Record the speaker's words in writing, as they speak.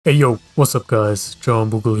Hey yo, what's up guys, John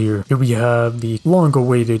Boogle here. Here we have the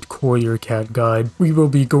long-awaited Courier Cat guide. We will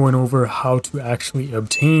be going over how to actually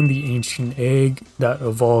obtain the Ancient Egg that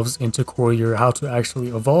evolves into Courier, how to actually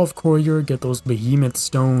evolve Courier, get those Behemoth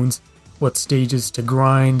Stones, what stages to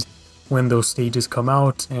grind, when those stages come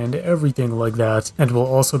out, and everything like that. And we'll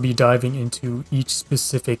also be diving into each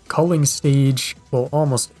specific culling stage, well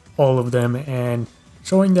almost all of them, and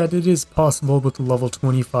showing that it is possible with level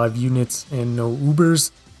 25 units and no Ubers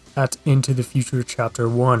at Into the Future Chapter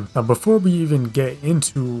 1. Now before we even get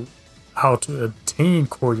into how to obtain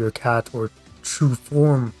Courier Cat or true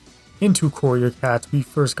form into Courier Cat, we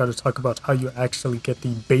first got to talk about how you actually get the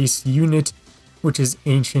base unit, which is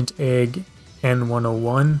Ancient Egg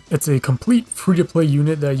N101. It's a complete free-to-play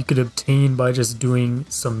unit that you could obtain by just doing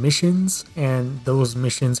some missions, and those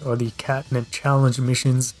missions are the Catnip Challenge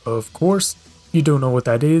missions, of course. If you don't know what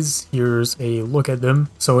that is, here's a look at them.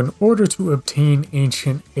 So in order to obtain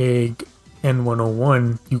Ancient Egg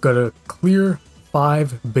N101, you gotta clear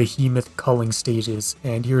 5 Behemoth Culling Stages,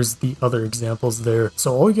 and here's the other examples there.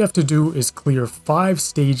 So all you have to do is clear 5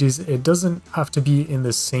 stages. It doesn't have to be in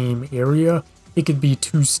the same area. It could be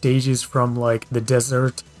 2 stages from like the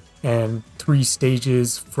desert and 3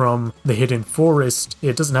 stages from the hidden forest.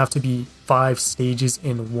 It doesn't have to be 5 stages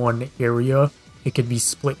in one area. It could be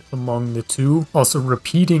split among the 2. Also,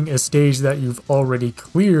 repeating a stage that you've already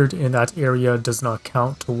cleared in that area does not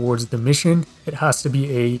count towards the mission. It has to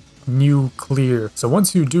be a new clear. So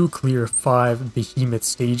once you do clear 5 Behemoth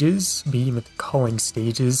stages, Behemoth Culling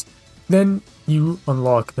Stages, then you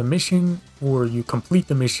unlock the mission, or you complete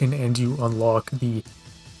the mission and you unlock the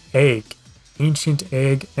egg, Ancient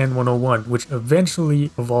Egg N101, which eventually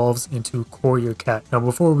evolves into Courier Cat. Now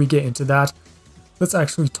before we get into that, let's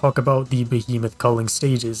actually talk about the Behemoth Culling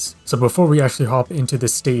Stages. So before we actually hop into the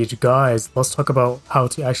stage guys, let's talk about how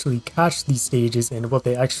to actually catch these stages and what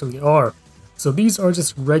they actually are. So these are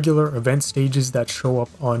just regular event stages that show up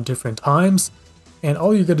on different times, and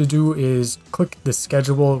all you gotta do is click the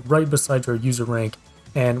schedule right beside your user rank,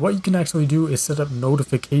 and what you can actually do is set up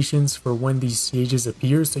notifications for when these stages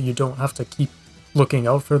appear so you don't have to keep looking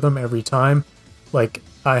out for them every time. Like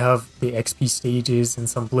I have the XP stages and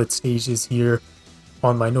some Blitz stages here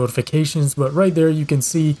on my notifications, but right there you can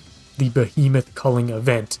see the Behemoth Culling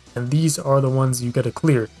event, and these are the ones you gotta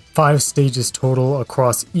clear. 5 stages total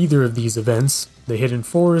across either of these events, the hidden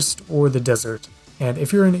forest or the desert. And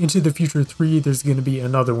if you're in Into the Future 3, there's gonna be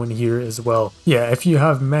another one here as well. Yeah, if you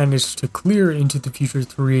have managed to clear Into the Future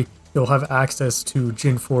 3, you'll have access to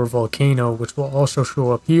Jin 4 Volcano, which will also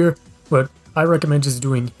show up here, but I recommend just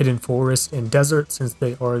doing Hidden Forest and Desert since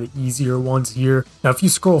they are the easier ones here. Now if you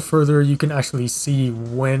scroll further, you can actually see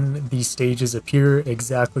when these stages appear,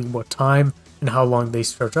 exactly what time and how long they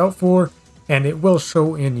stretch out for, and it will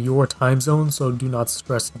show in your time zone, so do not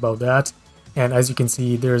stress about that. And as you can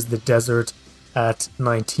see, there's the desert at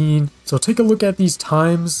 19. So take a look at these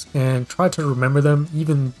times and try to remember them.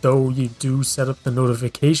 Even though you do set up the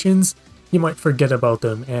notifications, you might forget about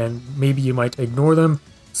them and maybe you might ignore them.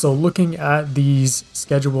 So looking at these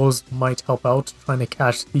schedules might help out trying to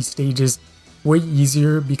catch these stages way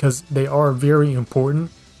easier, because they are very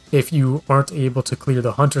important if you aren't able to clear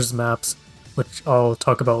the hunters maps, which I'll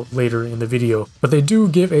talk about later in the video. But they do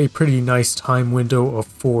give a pretty nice time window of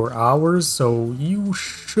 4 hours, so you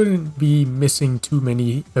shouldn't be missing too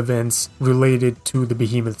many events related to the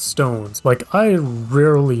Behemoth Stones. Like, I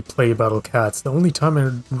rarely play Battle Cats. The only time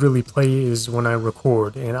I really play is when I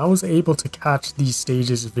record, and I was able to catch these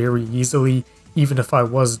stages very easily. Even if I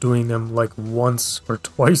was doing them like once or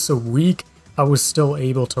twice a week, I was still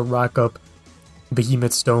able to rack up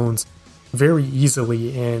Behemoth Stones very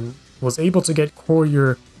easily, and was able to get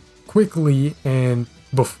Courier quickly and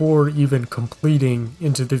before even completing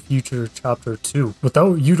Into the Future Chapter 2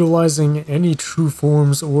 without utilizing any true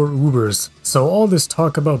forms or Ubers. So all this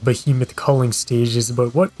talk about Behemoth Culling Stages,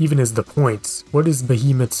 but what even is the point? What is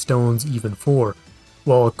Behemoth Stones even for?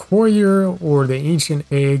 Well, Courier or the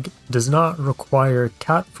Ancient Egg does not require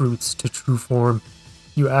cat fruits to true form.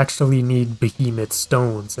 You actually need Behemoth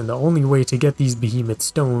Stones, and the only way to get these Behemoth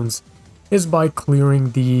Stones is by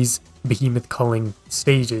clearing these Behemoth Culling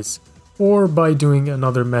Stages, or by doing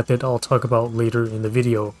another method I'll talk about later in the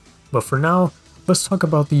video. But for now, let's talk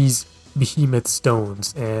about these Behemoth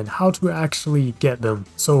Stones and how to actually get them.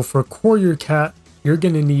 So for Courier Cat, you're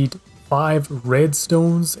gonna need 5 red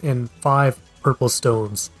stones and 5 purple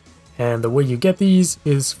stones. And the way you get these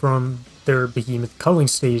is from their Behemoth Culling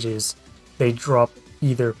Stages. They drop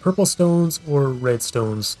either purple stones or red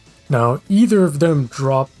stones. Now, either of them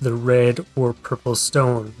drop the red or purple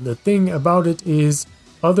stone. The thing about it is,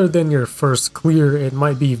 other than your first clear, it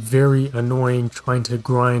might be very annoying trying to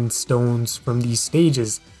grind stones from these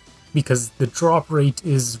stages, because the drop rate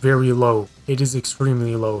is very low. It is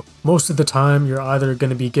extremely low. Most of the time you're either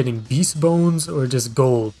going to be getting beast bones or just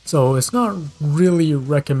gold. So it's not really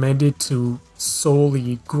recommended to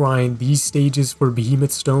solely grind these stages for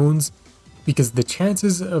Behemoth Stones, because the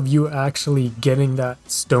chances of you actually getting that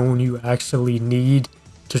stone you actually need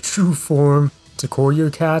to true form to Courier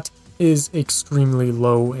Cat is extremely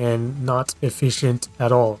low and not efficient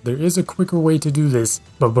at all. There is a quicker way to do this,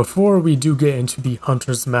 but before we do get into the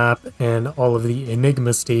Hunter's Map and all of the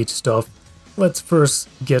Enigma stage stuff, let's first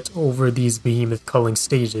get over these Behemoth Culling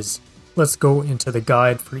Stages. Let's go into the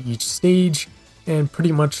guide for each stage and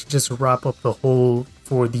pretty much just wrap up the whole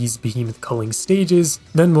for these Behemoth Culling Stages.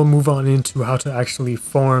 Then we'll move on into how to actually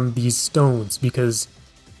farm these stones, because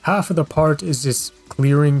half of the part is just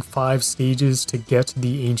clearing 5 stages to get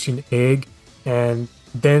the Ancient Egg, and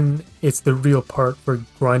then it's the real part for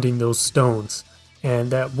grinding those stones. And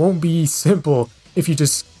that won't be simple if you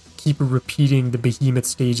just keep repeating the Behemoth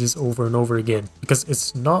stages over and over again, because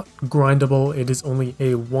it's not grindable. It is only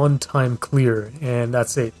a one-time clear, and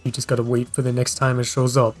that's it. You just gotta wait for the next time it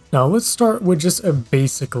shows up. Now let's start with just a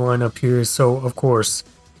basic lineup here. So of course,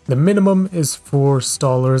 the minimum is 4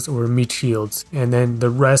 stallers or meat shields, and then the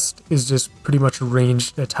rest is just pretty much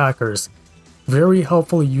ranged attackers. Very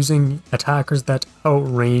helpful using attackers that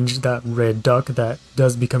outrange that red duck. That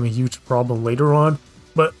does become a huge problem later on,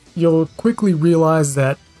 but you'll quickly realize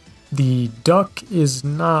that the duck is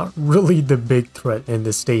not really the big threat in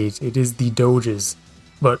this stage. It is the doges,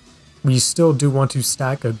 but we still do want to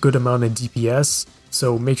stack a good amount of DPS,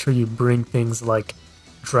 so make sure you bring things like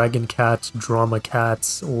Dragon Cat, Drama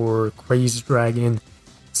Cats, or Crazed Dragon,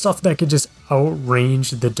 stuff that could just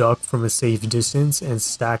outrange the duck from a safe distance and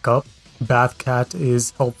stack up. Bath Cat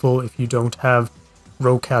is helpful if you don't have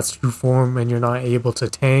Row Cat's true form and you're not able to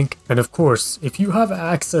tank. And of course, if you have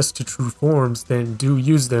access to true forms, then do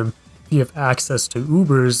use them. If you have access to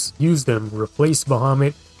Ubers, use them. Replace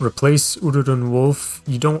Bahamut, replace Urudun Wolf.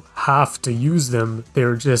 You don't have to use them,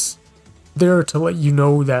 they're just there to let you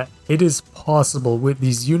know that it is possible with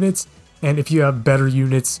these units, and if you have better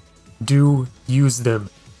units, do use them.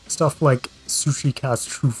 Stuff like Sushi Cat's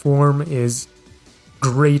true form is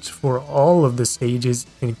great for all of the stages,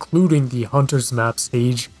 including the Hunter's Map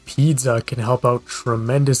stage. Pizza can help out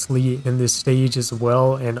tremendously in this stage as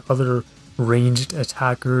well, and other ranged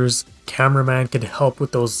attackers. Cameraman can help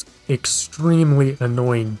with those extremely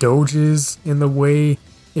annoying doges in the way,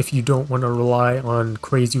 if you don't want to rely on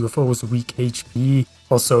crazy UFO's weak HP.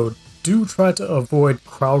 Also, do try to avoid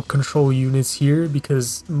crowd control units here,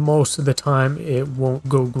 because most of the time it won't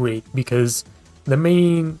go great, because the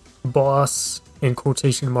main boss, in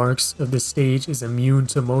quotation marks, of this stage is immune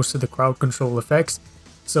to most of the crowd control effects,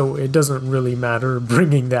 so it doesn't really matter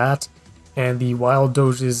bringing that. And the wild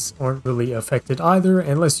doges aren't really affected either,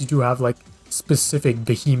 unless you do have like specific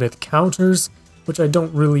behemoth counters, which I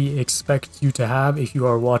don't really expect you to have if you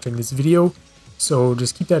are watching this video, so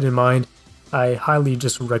just keep that in mind. I highly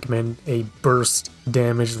just recommend a burst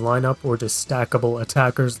damage lineup, or just stackable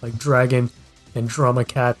attackers like Dragon and Drama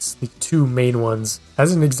Cats, the 2 main ones.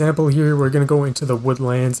 As an example here, we're going to go into the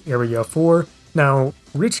Woodlands Area 4. Now,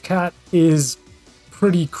 Rich Cat is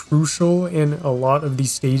pretty crucial in a lot of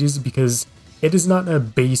these stages, because it is not a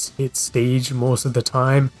base hit stage most of the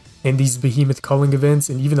time in these Behemoth Culling events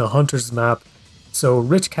and even the Hunter's Map. So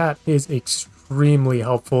Rich Cat is extremely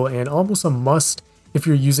helpful and almost a must if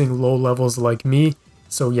you're using low levels like me.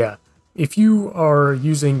 So yeah, if you are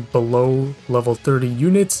using below level 30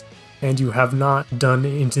 units and you have not done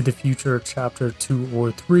Into the Future Chapter 2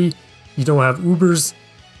 or 3, you don't have Ubers,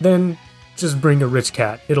 then just bring a Rich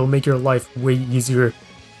Cat. It'll make your life way easier.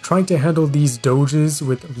 Trying to handle these doges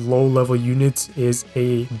with low level units is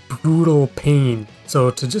a brutal pain.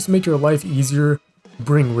 So to just make your life easier,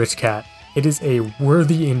 bring Rich Cat. It is a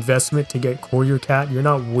worthy investment to get Courier Cat. You're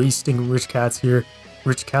not wasting Rich Cats here.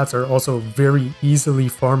 Rich Cats are also very easily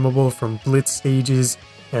farmable from Blitz stages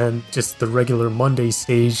and just the regular Monday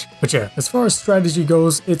stage. But yeah, as far as strategy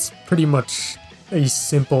goes, it's pretty much a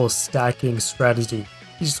simple stacking strategy.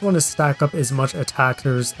 You just want to stack up as much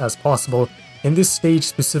attackers as possible. In this stage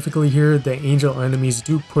specifically here, the angel enemies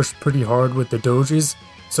do push pretty hard with the doges,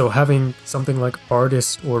 so having something like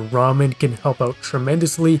Artist or Ramen can help out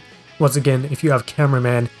tremendously. Once again, if you have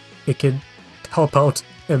Cameraman, it can help out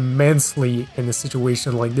immensely in a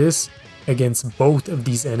situation like this against both of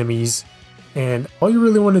these enemies. And all you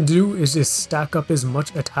really want to do is just stack up as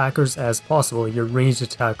much attackers as possible. Your ranged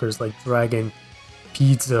attackers like Dragon,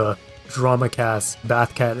 Pizza, Drama Cat,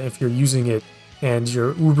 Bath Cat if you're using it, and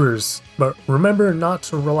your Ubers. But remember not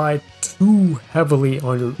to rely too heavily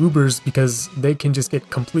on your Ubers because they can just get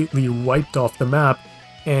completely wiped off the map,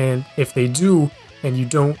 and if they do, and you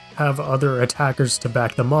don't have other attackers to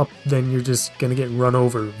back them up, then you're just gonna get run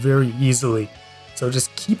over very easily. So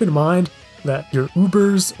just keep in mind that your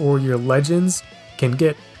Ubers or your Legends can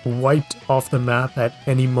get wiped off the map at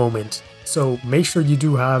any moment. So make sure you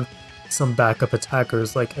do have some backup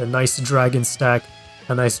attackers, like a nice Dragon stack,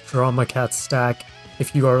 a nice Drama Cat stack.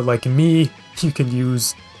 If you are like me, you can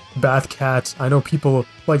use Bath Cat. I know people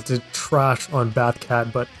like to trash on Bath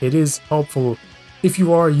Cat, but it is helpful if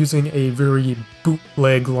you are using a very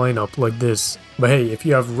bootleg lineup like this. But hey, if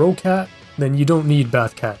you have Rocat, then you don't need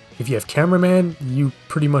Bath Cat. If you have Cameraman, you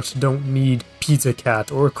pretty much don't need Pizza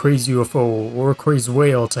Cat or Crazy UFO or Crazy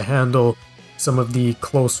Whale to handle some of the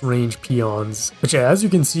close range peons. But yeah, as you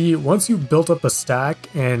can see, once you built up a stack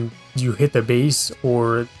and you hit the base,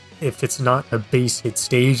 or if it's not a base hit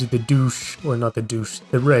stage, the douche, or not the douche,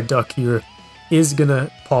 the red duck here is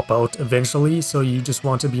gonna pop out eventually, so you just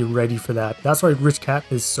want to be ready for that. That's why Rich Cat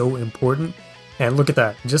is so important. And look at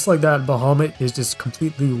that, just like that, Behemoth is just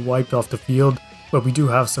completely wiped off the field, but we do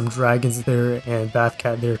have some dragons there and Bath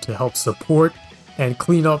Cat there to help support and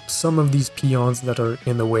clean up some of these peons that are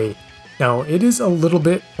in the way. Now, it is a little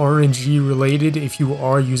bit RNG related if you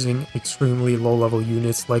are using extremely low level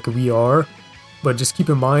units like we are, but just keep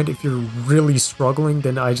in mind, if you're really struggling,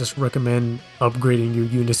 then I just recommend upgrading your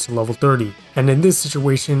units to level 30. And in this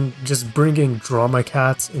situation, just bringing Drama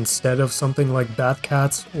Cats instead of something like Bath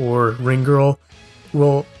Cats or Ring Girl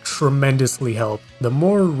will tremendously help. The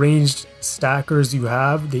more ranged stackers you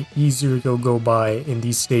have, the easier you'll go by in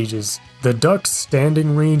these stages. The duck's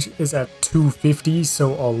standing range is at 250,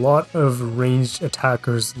 so a lot of ranged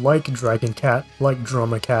attackers like Dragon Cat, like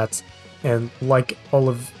Drama Cats, and like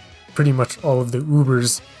pretty much all of the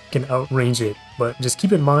Ubers can outrange it. But just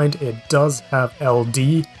keep in mind, it does have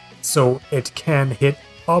LD, so it can hit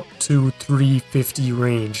up to 350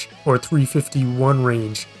 range or 351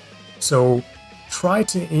 range. So try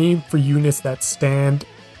to aim for units that stand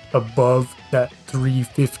above that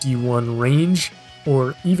 351 range,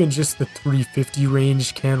 or even just the 350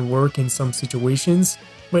 range can work in some situations,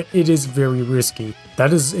 but it is very risky.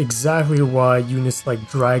 That is exactly why units like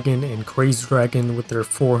Dragon and Crazy Dragon with their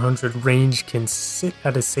 400 range can sit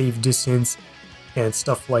at a safe distance, and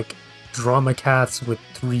stuff like Drama Cats with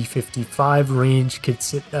 355 range can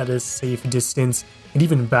sit at a safe distance, and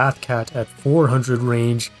even Bath Cat at 400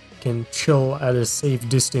 range can chill at a safe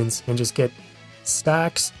distance and just get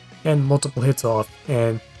stacks and multiple hits off.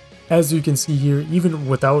 And as you can see here, even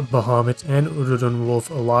without Behemoth and Urudun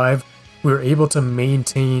Wolf alive, we're able to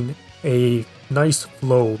maintain a nice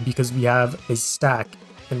flow because we have a stack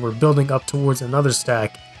and we're building up towards another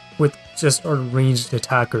stack with just our ranged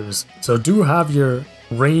attackers. So do have your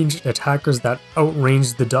ranged attackers that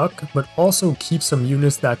outrange the duck, but also keep some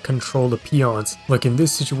units that control the peons. Like in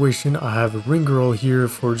this situation, I have a Ring Girl here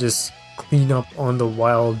for just clean up on the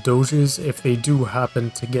wild doges if they do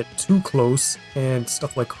happen to get too close, and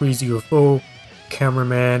stuff like Crazy UFO,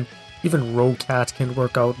 Cameraman, even Rocat can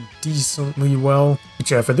work out decently well.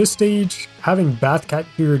 But yeah, for this stage, having Bath Cat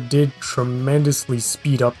here did tremendously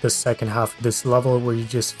speed up the second half of this level where you're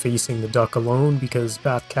just facing the duck alone, because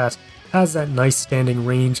Bath Cat has that nice standing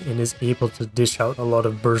range and is able to dish out a lot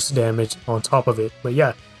of burst damage on top of it. But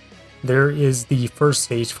yeah, there is the first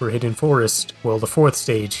stage for Hidden Forest, well, the fourth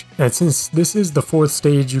stage. And since this is the fourth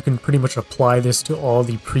stage, you can pretty much apply this to all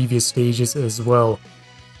the previous stages as well.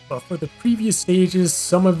 But for the previous stages,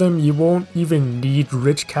 some of them you won't even need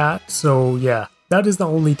Rich Cat, so yeah, that is the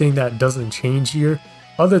only thing that doesn't change here.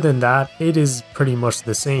 Other than that, it is pretty much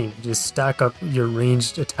the same. Just stack up your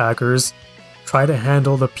ranged attackers, try to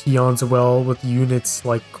handle the peons well with units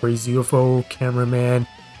like Crazy UFO, Cameraman,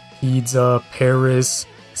 EZA, Paris,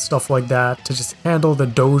 stuff like that, to just handle the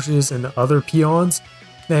doges and the other peons.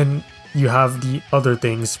 Then you have the other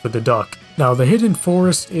things for the duck. Now the Hidden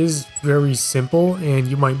Forest is very simple, and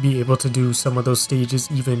you might be able to do some of those stages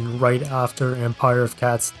even right after Empire of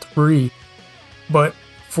Cats 3. But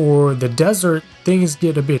for the desert, things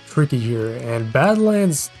get a bit tricky here, and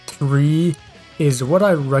Badlands 3 is what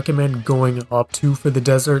I recommend going up to for the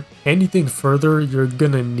desert. Anything further, you're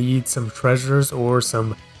gonna need some treasures or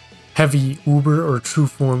some heavy Uber or true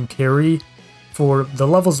form carry. For the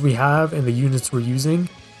levels we have and the units we're using,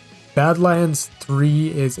 Badlands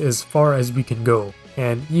 3 is as far as we can go,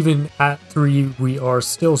 and even at 3 we are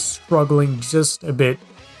still struggling just a bit,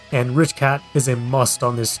 and Rich Cat is a must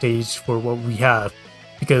on this stage for what we have,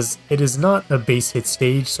 because it is not a base hit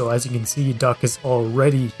stage. So as you can see, duck is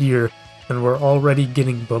already here and we're already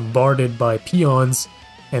getting bombarded by peons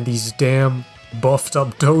and these damn buffed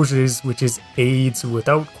up doges, which is aids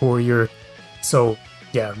without courier. So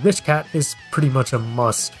yeah, Rich Cat is pretty much a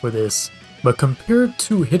must for this. But compared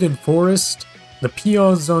to Hidden Forest, the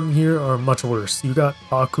peons on here are much worse. You got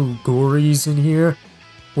Aku Goris in here,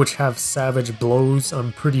 which have savage blows,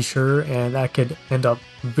 I'm pretty sure, and that could end up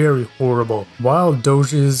very horrible. Wild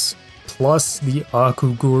doges plus the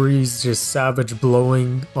Aku Goris just savage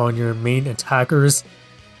blowing on your main attackers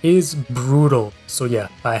is brutal. So yeah,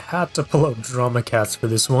 I had to pull out Drama Cats for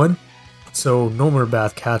this one. So no more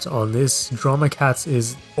Bath Cat on this. Drama Cats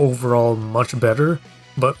is overall much better,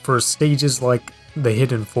 but for stages like the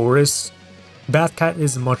Hidden Forest, Bath Cat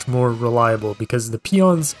is much more reliable because the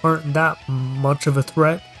peons aren't that much of a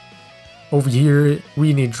threat. Over here,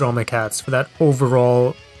 we need Drama Cats for that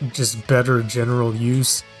overall just better general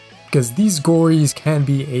use, because these Gories can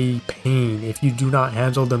be a pain if you do not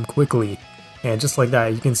handle them quickly. And just like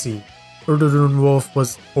that, you can see Urdurun Wolf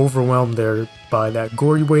was overwhelmed there by that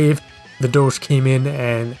Gory wave. The Doge came in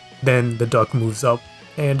and then the duck moves up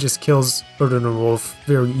and just kills Urdurun Wolf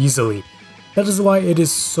very easily. That is why it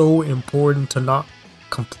is so important to not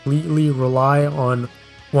completely rely on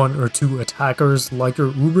one or two attackers like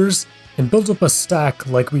your Ubers, and build up a stack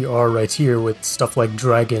like we are right here with stuff like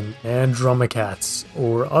Dragon and Drama Cats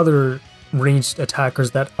or other ranged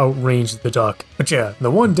attackers that outrange the duck. But yeah,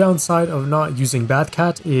 the one downside of not using Bath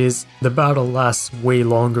Cat is the battle lasts way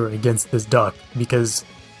longer against this duck, because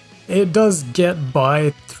it does get by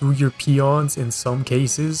through your peons in some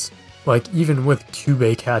cases, like even with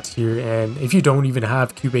Cube Cat here. And if you don't even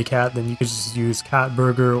have Cube Cat, then you could just use Cat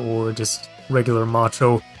Burger or just regular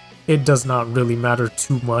Macho. It does not really matter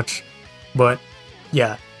too much, but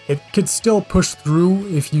yeah, it could still push through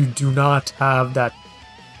if you do not have that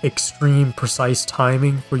extreme precise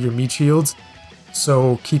timing for your meat shields,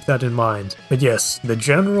 so keep that in mind. But yes, the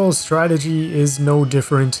general strategy is no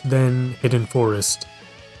different than Hidden Forest.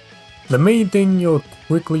 The main thing you'll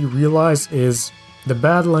quickly realize is the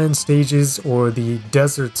Badland stages or the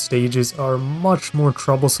Desert stages are much more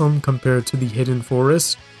troublesome compared to the Hidden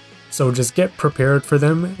Forest, so just get prepared for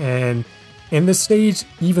them. And in this stage,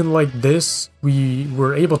 even like this, we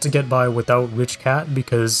were able to get by without Rich Cat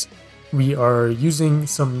because we are using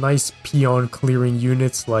some nice peon clearing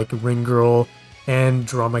units like Ring Girl and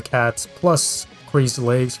Drama Cats plus Crazed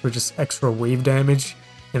Legs for just extra wave damage.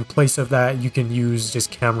 In place of that, you can use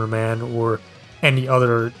just Cameraman or any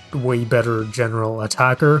other way better general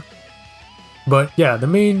attacker. But yeah, the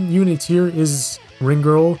main unit here is Ring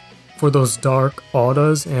Girl for those dark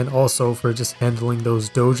auras and also for just handling those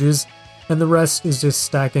doges. And the rest is just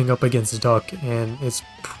stacking up against Duck, and it's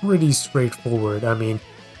pretty straightforward. I mean,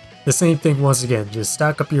 the same thing once again, just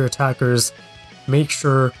stack up your attackers, make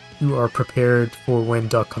sure you are prepared for when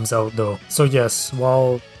Duck comes out though. So yes,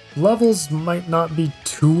 while levels might not be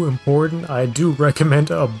too important, I do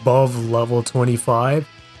recommend above level 25.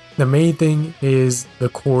 The main thing is the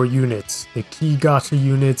core units, the key gacha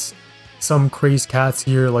units, some crazed cats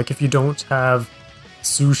here. Like if you don't have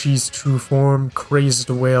Sushi's true form, Crazed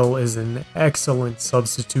Whale is an excellent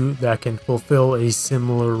substitute that can fulfill a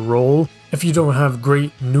similar role. If you don't have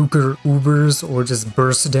great nuker Ubers or just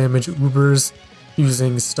burst damage Ubers,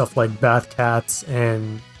 using stuff like Bath Cats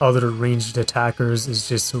and other ranged attackers is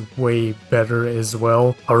just way better as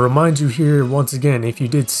well. I'll remind you here once again, if you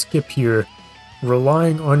did skip here,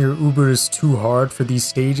 relying on your Ubers too hard for these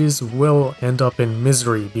stages will end up in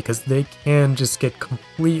misery because they can just get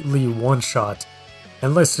completely one-shot.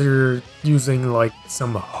 Unless you're using like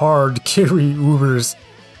some hard carry Ubers,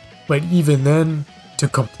 but even then, to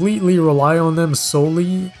completely rely on them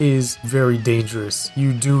solely is very dangerous.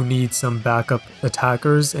 You do need some backup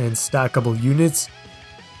attackers and stackable units.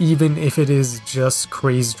 Even if it is just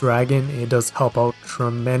Crazed Dragon, it does help out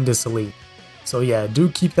tremendously. So yeah, do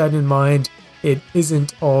keep that in mind. It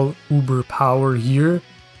isn't all Uber power here.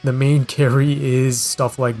 The main carry is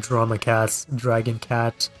stuff like Drama Cats, Dragon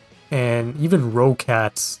Cat, and even Row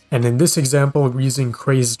Cats. And in this example, we're using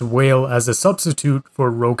Crazed Whale as a substitute for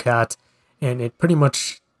Row Cat, and it pretty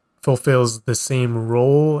much fulfills the same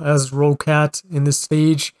role as Row Cat in this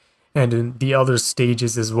stage and in the other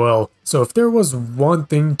stages as well. So if there was one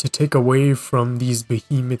thing to take away from these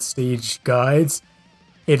Behemoth stage guides,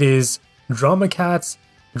 it is Drama Cats,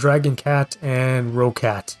 Dragon Cat, and Row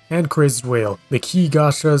Cat, and Crazed Whale. The key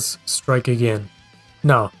gachas strike again.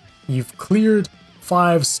 Now, you've cleared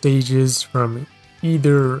 5 stages from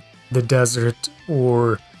either the desert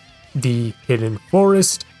or the Hidden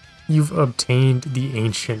Forest. You've obtained the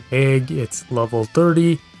Ancient Egg, it's level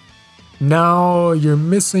 30. Now you're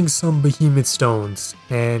missing some Behemoth Stones,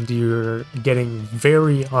 and you're getting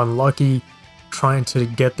very unlucky trying to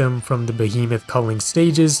get them from the Behemoth Culling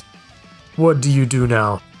Stages. what do you do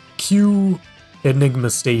now? Cue Enigma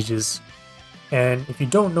Stages. And if you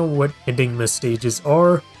don't know what Enigma Stages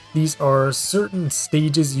are, these are certain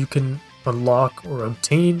stages you can unlock or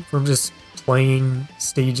obtain from just playing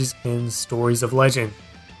stages in Stories of Legend,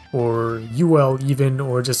 or UL even,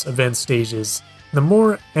 or just event stages. The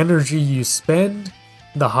more energy you spend,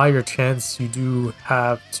 the higher chance you do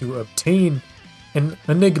have to obtain an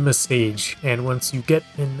Enigma stage. And once you get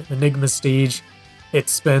an Enigma stage, it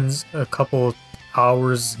spends a couple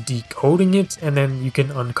hours decoding it, and then you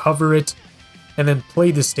can uncover it and then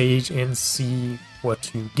play the stage and see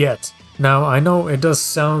what you get. Now, I know it does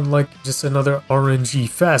sound like just another RNG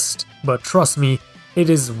fest, but trust me, it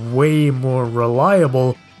is way more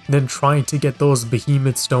reliable than trying to get those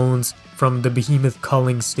Behemoth Stones from the Behemoth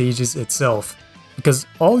Culling Stages itself. Because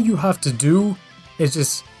all you have to do is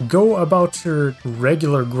just go about your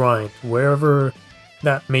regular grind, wherever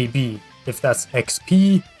that may be. If that's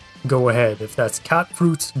XP, go ahead. If that's cat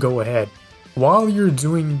fruits, go ahead. While you're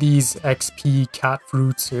doing these XP, cat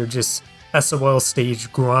fruits, or just SOL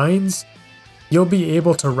stage grinds, you'll be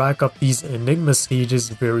able to rack up these Enigma stages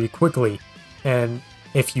very quickly. And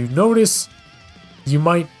if you notice, you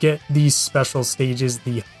might get these special stages,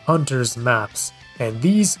 the Hunter's Maps, and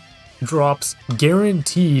these drops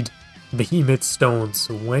guaranteed Behemoth Stones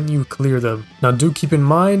when you clear them. Now do keep in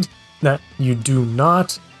mind that you do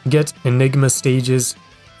not get Enigma stages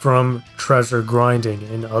from treasure grinding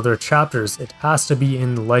in other chapters. It has to be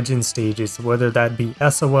in Legend stages, whether that be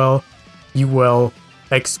SOL, UL,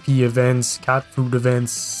 XP events, cat fruit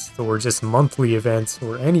events, or just monthly events,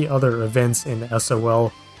 or any other events in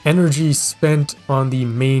SOL. Energy spent on the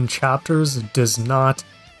main chapters does not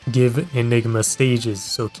give Enigma stages,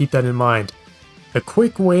 so keep that in mind. A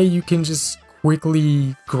quick way you can just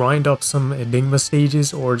quickly grind up some Enigma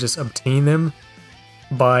stages or just obtain them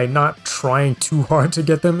by not trying too hard to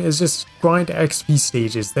get them is just grind XP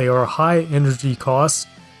stages. They are high energy costs,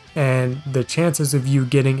 and the chances of you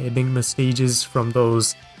getting Enigma stages from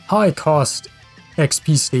those high cost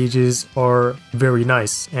XP stages are very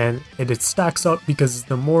nice, and it stacks up because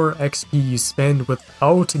the more XP you spend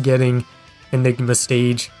without getting Enigma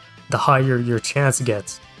stage, the higher your chance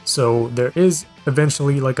gets. So there is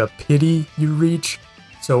eventually like a pity you reach.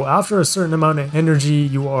 So after a certain amount of energy,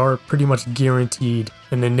 you are pretty much guaranteed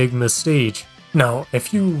an Enigma stage. Now,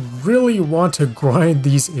 if you really want to grind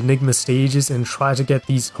these Enigma stages and try to get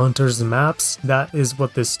these Hunter's Maps, that is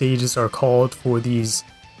what the stages are called for these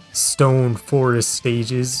Stone Forest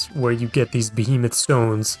stages, where you get these Behemoth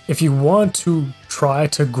Stones. If you want to try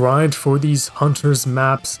to grind for these Hunter's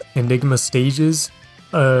Maps Enigma stages,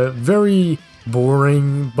 a very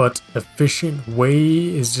boring but efficient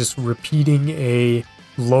way is just repeating a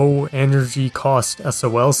low energy cost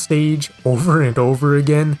SOL stage over and over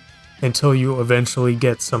again until you eventually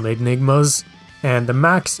get some Enigmas. And the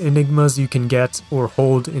max Enigmas you can get or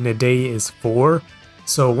hold in a day is 4.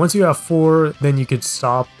 So once you have 4, then you could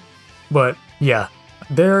stop. But yeah,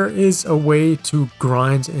 there is a way to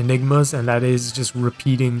grind Enigmas, and that is just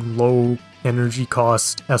repeating low energy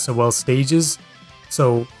cost SOL stages.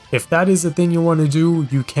 So if that is the thing you want to do,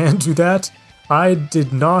 you can do that. I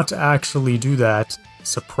did not actually do that.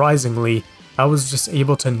 Surprisingly, I was just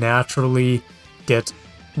able to naturally get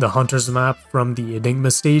the Hunter's Map from the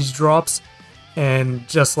Enigma stage drops, and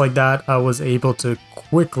just like that, I was able to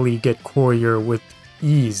quickly get Courier with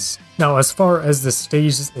ease. Now, as far as the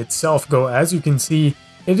stages itself go, as you can see,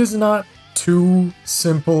 it is not too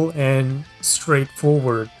simple and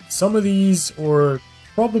straightforward. Some of these, or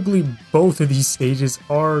probably both of these stages,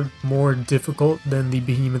 are more difficult than the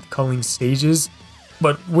Behemoth Culling stages,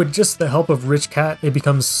 but with just the help of Rich Cat, it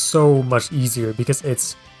becomes so much easier because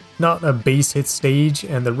it's not a base hit stage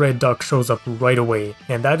and the red duck shows up right away,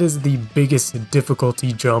 and that is the biggest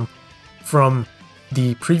difficulty jump from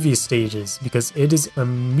the previous stages, because it is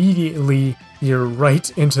immediately you're right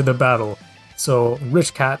into the battle. So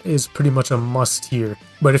Rich Cat is pretty much a must here.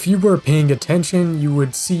 But if you were paying attention, you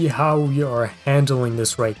would see how we are handling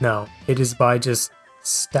this right now. It is by just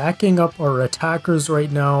stacking up our attackers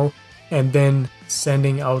right now and then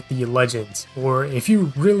sending out the legends. Or if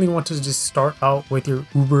you really want to just start out with your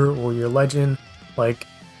Uber or your legend, like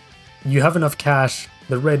you have enough cash,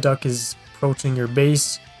 the red duck is approaching your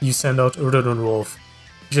base, you send out Wolf.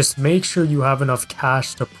 Just make sure you have enough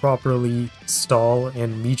cash to properly stall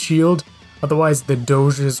and meat shield, otherwise the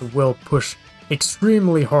doges will push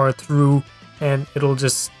extremely hard through and it'll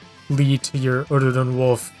just lead to your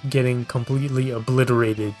Wolf getting completely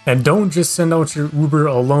obliterated. And don't just send out your Uber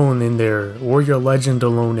alone in there or your legend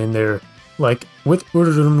alone in there. Like with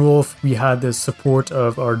Wolf, we had the support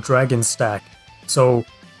of our dragon stack. So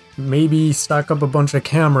Maybe stack up a bunch of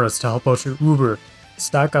cameras to help out your Uber.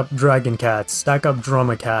 Stack up Dragon Cats, stack up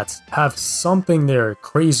Drama Cats. Have something there,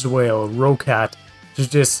 Crazed Whale, Row Cat, to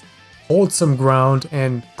just hold some ground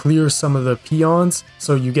and clear some of the peons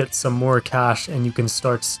so you get some more cash and you can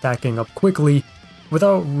start stacking up quickly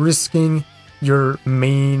without risking your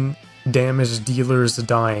main damage dealers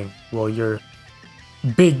dying. Well, your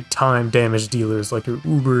big time damage dealers like your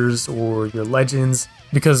Ubers or your Legends,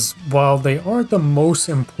 because while they aren't the most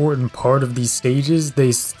important part of these stages,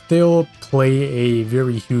 they still play a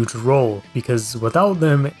very huge role, because without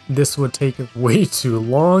them this would take way too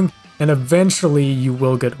long and eventually you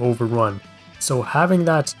will get overrun. So having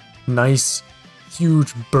that nice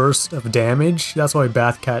huge burst of damage, that's why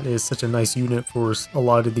Bathcat is such a nice unit for a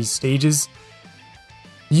lot of these stages.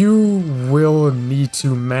 You will need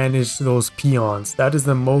to manage those peons. That is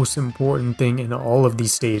the most important thing in all of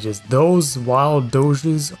these stages. Those wild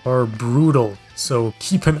doges are brutal, so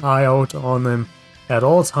keep an eye out on them at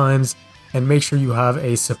all times and make sure you have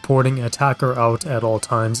a supporting attacker out at all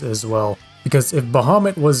times as well. Because if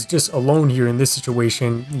Behemoth was just alone here in this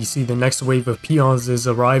situation, you see the next wave of peons is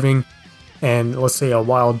arriving, and let's say a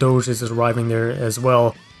wild doge is arriving there as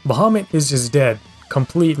well, Behemoth is just dead.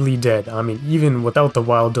 Completely dead. I mean, even without the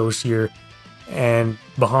wild doge here, and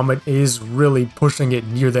Behemoth is really pushing it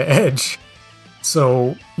near the edge.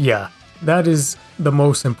 So yeah, that is the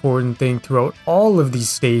most important thing throughout all of these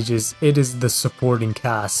stages. It is the supporting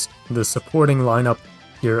cast, the supporting lineup,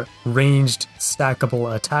 your ranged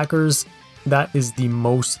stackable attackers. That is the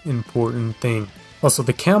most important thing. Also,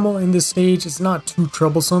 the camel in this stage is not too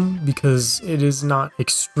troublesome because it is not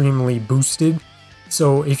extremely boosted.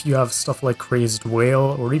 So if you have stuff like Crazed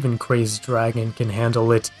Whale or even Crazed Dragon can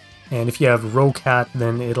handle it, and if you have Row Cat,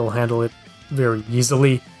 then it'll handle it very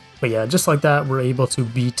easily. But yeah, just like that, we're able to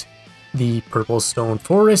beat the Purple Stone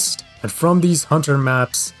Forest, and from these hunter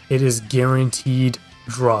maps, it is guaranteed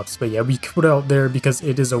drops. But yeah, we put it out there because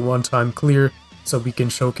it is a one-time clear, so we can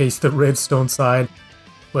showcase the redstone side.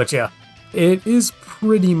 But yeah, it is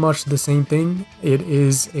pretty much the same thing. It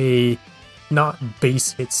is a not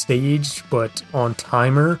base hit stage, but on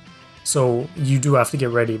timer, so you do have to get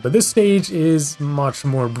ready. But this stage is much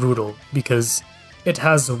more brutal because it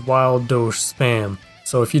has a wild doge spam.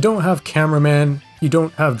 So if you don't have cameraman, you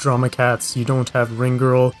don't have drama cats, you don't have ring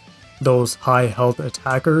girl, those high health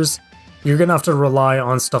attackers, you're gonna have to rely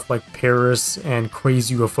on stuff like Paris and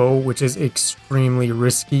Crazy UFO, which is extremely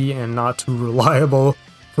risky and not too reliable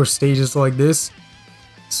for stages like this.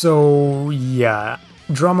 So yeah,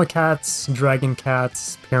 Drama Cats, Dragon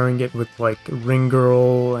Cats, pairing it with like Ring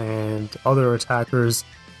Girl and other attackers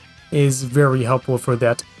is very helpful for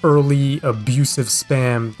that early abusive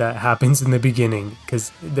spam that happens in the beginning,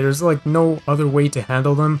 because there's like no other way to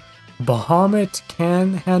handle them. Behemoth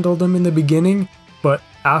can handle them in the beginning, but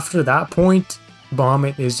after that point,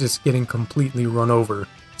 Behemoth is just getting completely run over.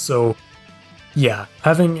 So yeah,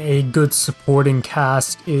 having a good supporting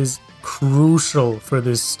cast is crucial for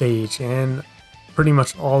this stage and pretty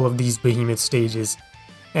much all of these Behemoth stages.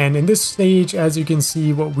 And in this stage, as you can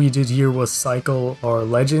see, what we did here was cycle our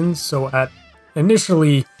legends. So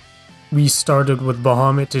initially we started with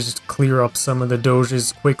Behemoth to just clear up some of the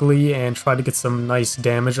doges quickly and try to get some nice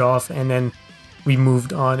damage off, and then we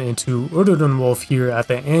moved on into Wolf here at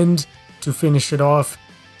the end to finish it off.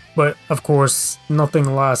 But of course,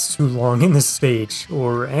 nothing lasts too long in this stage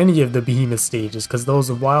or any of the Behemoth stages, because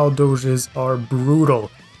those wild doges are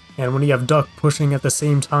brutal. And when you have Duck pushing at the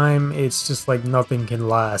same time, it's just like nothing can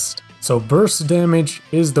last. So burst damage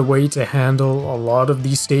is the way to handle a lot of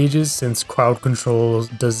these stages, since crowd control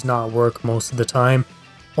does not work most of the time.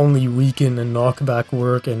 Only weaken and knockback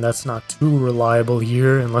work, and that's not too reliable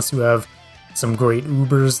here unless you have some great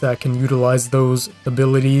Ubers that can utilize those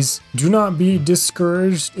abilities. Do not be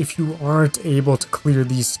discouraged if you aren't able to clear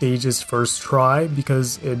these stages first try,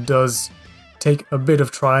 because it does take a bit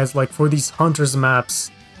of tries. Like for these Hunters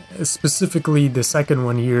maps, specifically the second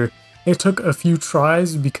one here, it took a few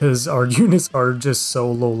tries because our units are just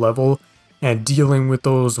so low level, and dealing with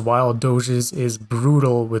those wild doges is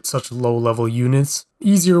brutal with such low level units.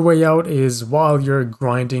 Easier way out is while you're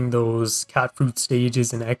grinding those cat fruit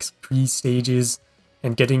stages and XP stages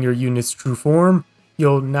and getting your units true form,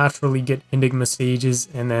 you'll naturally get Enigma stages,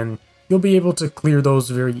 and then you'll be able to clear those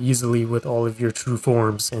very easily with all of your true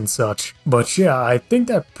forms and such. But yeah, I think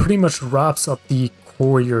that pretty much wraps up the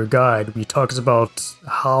Courier guide. We talked about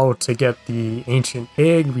how to get the Ancient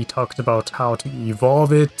Egg, we talked about how to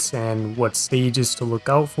evolve it and what stages to look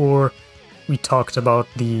out for. We talked about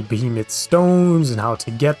the Behemoth Stones and how to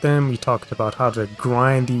get them. We talked about how to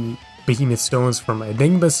grind the Behemoth Stones from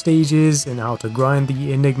Enigma Stages and how to grind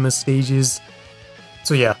the Enigma Stages.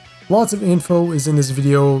 So yeah, lots of info is in this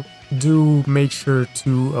video. Do make sure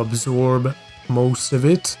to absorb most of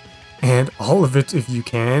it, and all of it if you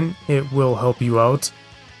can. It will help you out.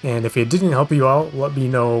 And if it didn't help you out, let me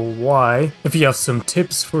know why. If you have some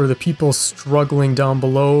tips for the people struggling down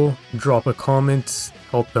below, drop a comment,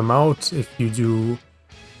 help them out if you do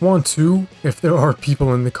want to. If there are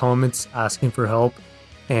people in the comments asking for help,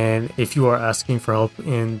 and if you are asking for help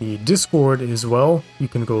in the Discord as well, you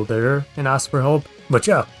can go there and ask for help. But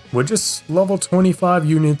yeah, we're just level 25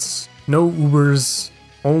 units, no Ubers,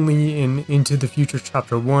 only in Into the Future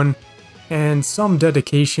Chapter 1, and some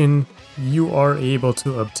dedication, you are able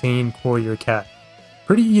to obtain Courier Cat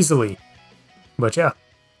pretty easily. But yeah,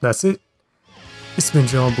 that's it. It's been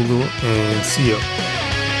John Boogle, and see ya.